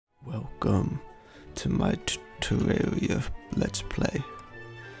Welcome to my Terraria Let's Play.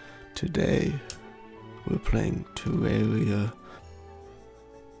 Today, we're playing Terraria.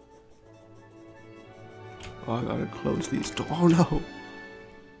 Oh, I gotta close these doors. Oh no!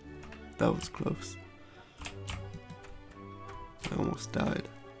 That was close. I almost died.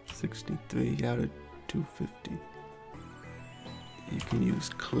 63 out of 250. You can use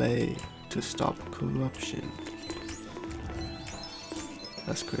clay to stop corruption.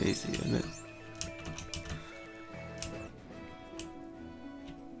 That's crazy, isn't it?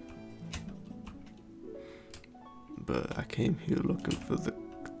 But I came here looking for the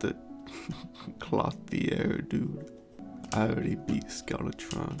clothier dude. I already beat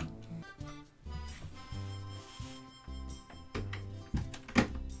Skeletron.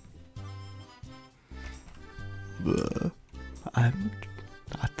 But I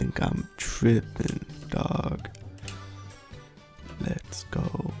think I'm tripping, dog. Let's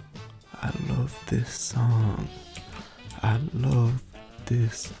go. I love this song. I love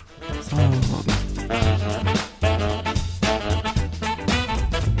this song.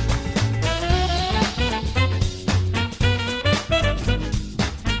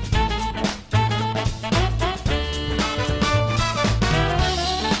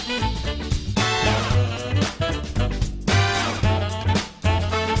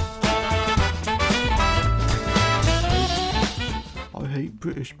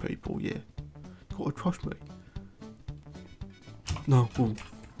 British people, yeah. You gotta trust me. No, ooh.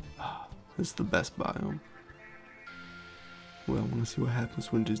 It's the best biome. Well, I wanna see what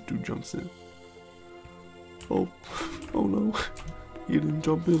happens when this dude jumps in. Oh, oh no. He didn't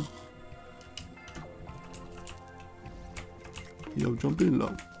jump in. Yo, jump in,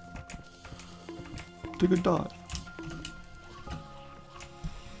 low. Take a dive.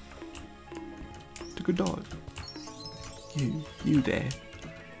 Take a dive. You there.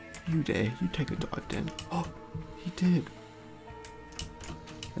 You there. You take a dive then. Oh, he did.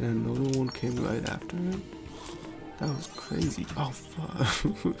 And another one came right after him. That was crazy. Oh, fuck.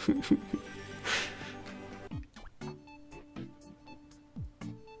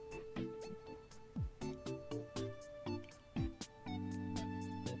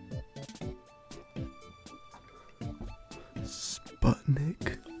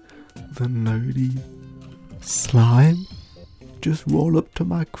 Sputnik, the nerdy slime, just roll up to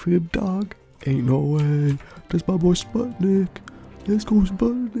my crib, dog. Ain't no way. That's my boy Sputnik. Let's go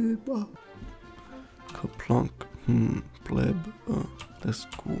Sputnik. Kaplunk. Pleb. That's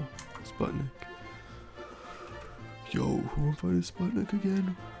cool. Sputnik. Yo, who invited Sputnik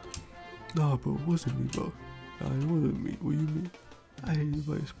again? Nah, bro, it wasn't me, bro. Nah, it wasn't me. What do you mean? I ain't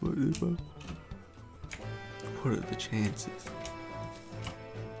invited Sputnik, bro. What are the chances?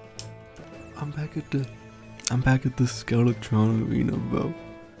 I'm back at the Skeletron arena, bro.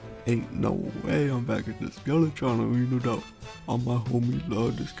 Ain't no way I'm back at the Skeletron arena, though. All my homies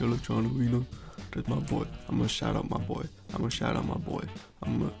love the Skeletron arena. That's my boy. I'ma shout out my boy. I'ma shout out my boy.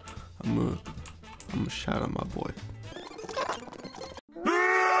 I'ma shout out my boy.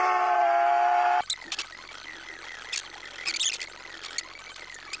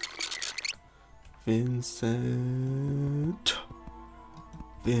 Vincent.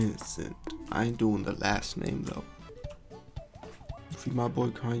 I ain't doing the last name though. Free my boy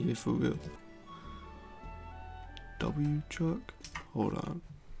Kanye for real. W Chuck? Hold on.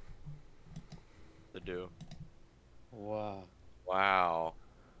 To do. Wow. Wow.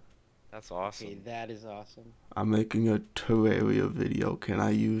 That's awesome. Okay, that is awesome. I'm making a Terraria video. Can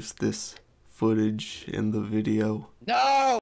I use this footage in the video? No!